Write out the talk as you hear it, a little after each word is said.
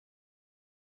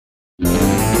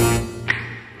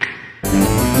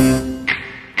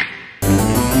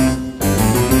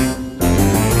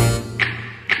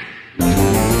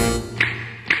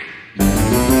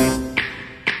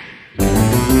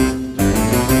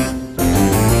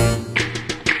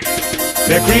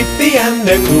They're creepy and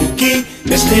they're kooky,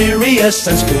 mysterious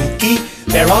and spooky.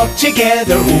 They're all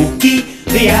together ooky,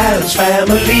 the Addams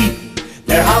Family.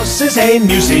 Their house is a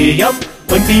museum,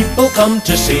 when people come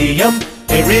to see 'em,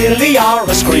 they really are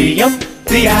a scream,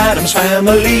 the Addams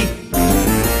Family.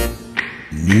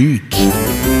 Neat,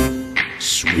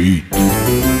 sweet,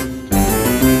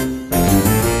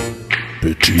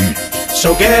 petite.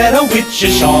 So get a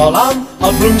witch's shawl on,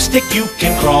 a broomstick you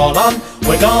can crawl on.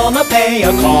 We're gonna pay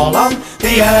a call on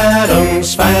the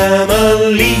Addams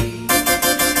Family.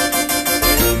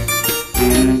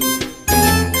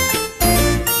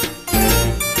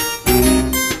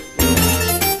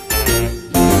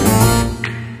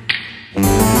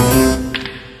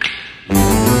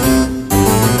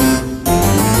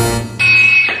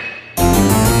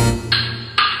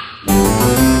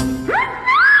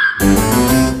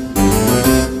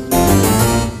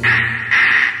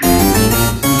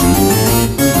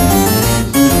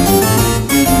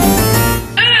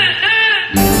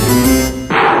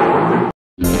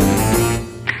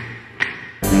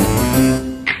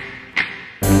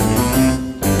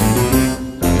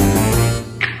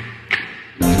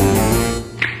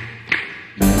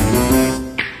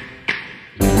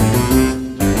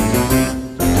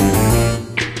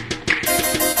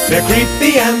 They're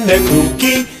creepy and they're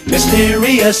kooky,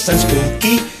 mysterious and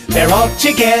spooky. They're all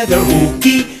together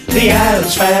ooky, the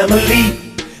Addams Family.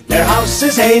 Their house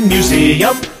is a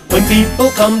museum, when people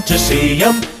come to see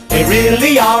 'em, they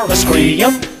really are a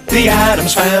scream, the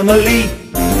Addams Family.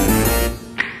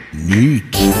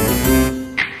 Neat,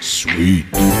 sweet,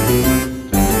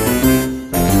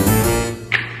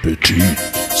 petite.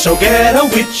 So get a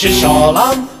witch's shawl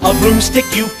on, a broomstick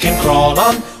you can crawl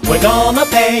on. We're gonna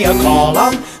pay a call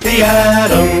on the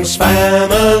Addams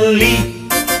Family.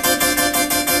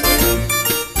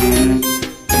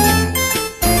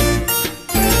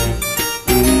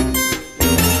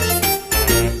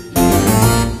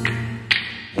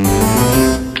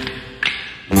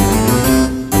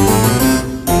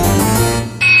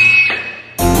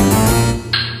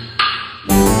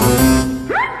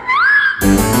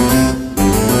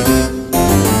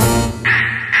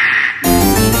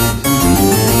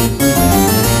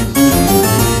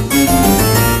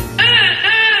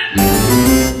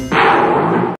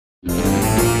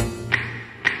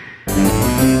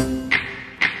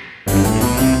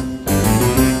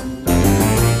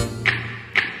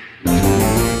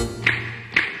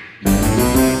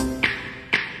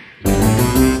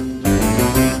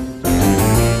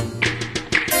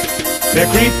 They're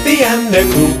creepy and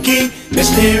they're kooky,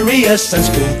 mysterious and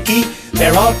spooky.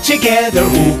 They're all together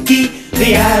ooky,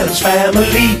 the Addams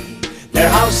Family. Their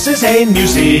house is a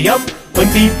museum, when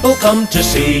people come to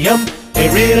see 'em, they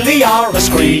really are a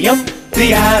scream,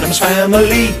 the Addams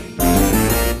Family.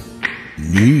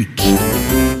 Neat,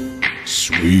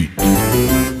 sweet,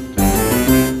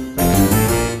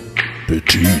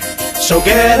 petite. So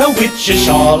get a witch's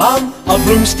shawl on, a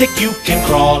broomstick you can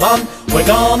crawl on. We're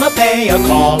gonna pay a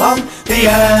call on the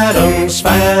Addams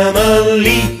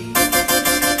Family.